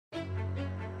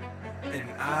And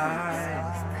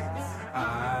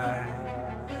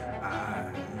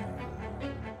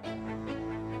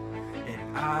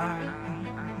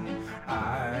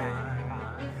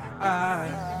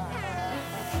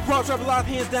raw drop live,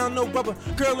 hands down, no rubber.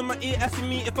 Girl in my ear asking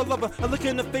me if I love her. I look her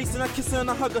in the face and I kiss her and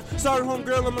I hug her. Sorry,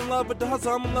 homegirl, I'm in love with the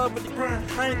hustle, I'm in love with the grind.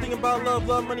 I ain't thinking about love,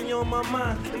 money on my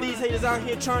mind. And these haters out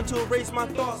here trying to erase my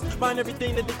thoughts, buying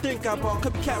everything that they think I bought.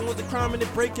 Copycatting was a crime and they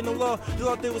breaking the law. They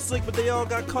thought they was slick, but they all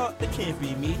got caught. They can't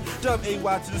be me. Dub AY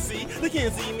to the C, they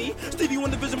can't see me. Stevie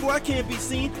Wonder Vision, boy, I can't be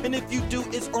seen. And if you do,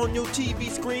 it's on your TV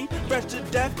screen. Fresh to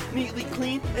death, neatly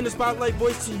clean. In the spotlight,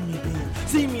 boy, see me beam.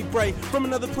 See me bright, from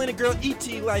another planet, girl,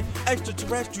 E.T. life.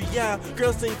 Extraterrestrial,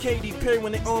 girls sing Katy Perry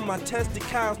when they on my tested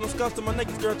cows. No scars to my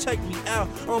niggas, girl, check me out.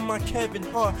 On my Kevin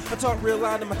Hart, I talk real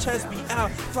loud and my chest be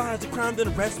out. Fly as a crime, then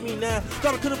arrest me now.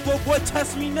 Thought I couldn't afford, boy,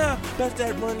 test me now. Best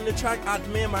at running the track, I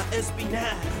demand my SB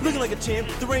now. Looking like a champ,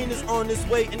 the rain is on its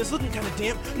way and it's looking kinda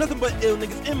damp. Nothing but ill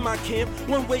niggas in my camp.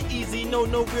 One way easy, no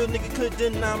real nigga could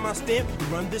deny my stamp. We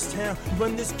run this town, we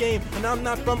run this game, and I'm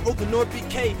not from Oakland or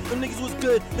BK. Them niggas was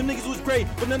good, them niggas was great,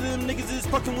 but none of them niggas is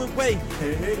fucking with way.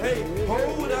 Hey,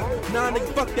 hold up. Nah,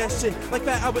 nigga, fuck that shit. Like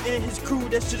Fat Albert and his crew,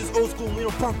 that shit is old school, we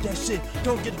don't bump that shit.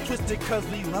 Don't get it twisted, cause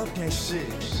we love that shit.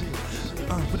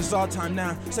 But it's all time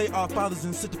now. Say our fathers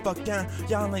and sit the fuck down.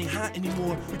 Y'all ain't hot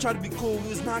anymore. We tried to be cool, we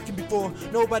was knocking before.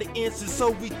 Nobody answered,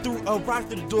 so we threw a rock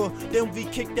through the door. Then we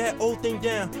kicked that old thing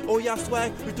down. Oh, y'all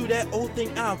swag, we threw that old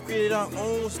thing out. Created our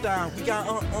own style, we got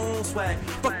our own swag.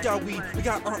 Fuck y'all weed, we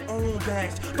got our own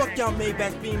bags. Fuck y'all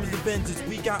Maybach, Beamers, and Benzes.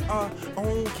 We got our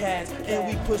own cash, and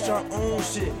we push our own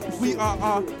shit. We are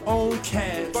our own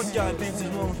cash. Fuck y'all advances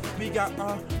loans, we got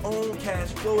our own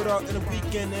cash. Blow it out in a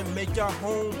weekend and make y'all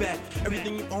home back. Everything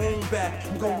you own back.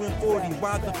 I'm going 40,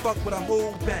 why the fuck would I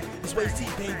hold back? This way, see,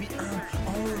 baby, I'm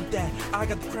on that. I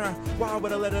got the crown, why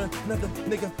would I let another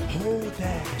nigga hold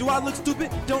that? Do I look stupid?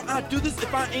 Don't I do this?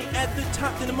 If I ain't at the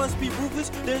top, then it must be ruthless.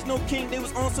 There's no king, they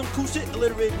was on some cool shit.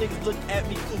 Illiterate niggas look at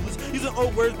me clueless. Using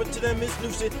old words, but to them it's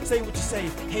new shit. Say what you say,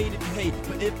 hate if you hate.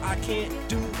 But if I can't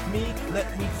do me, let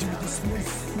me do this move.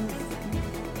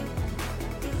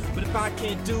 But if I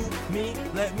can't do me,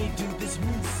 let me do this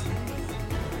move.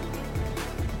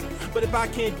 But if I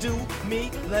can't do me,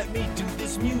 let me do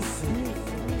this music.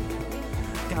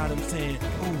 God, I'm saying,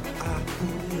 ooh, I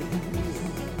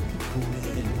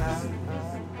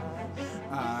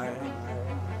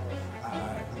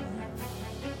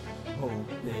hope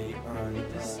they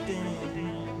understand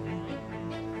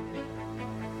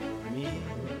me.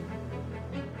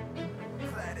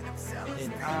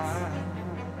 And I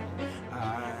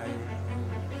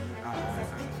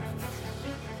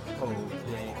hope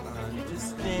they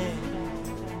understand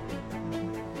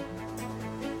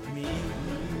me.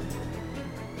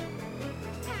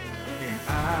 And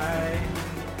I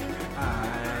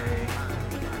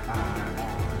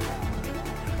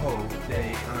hope they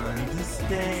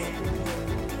understand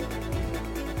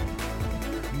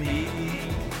me.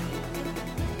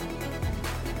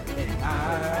 And I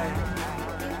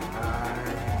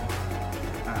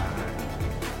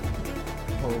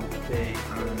hope they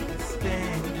understand.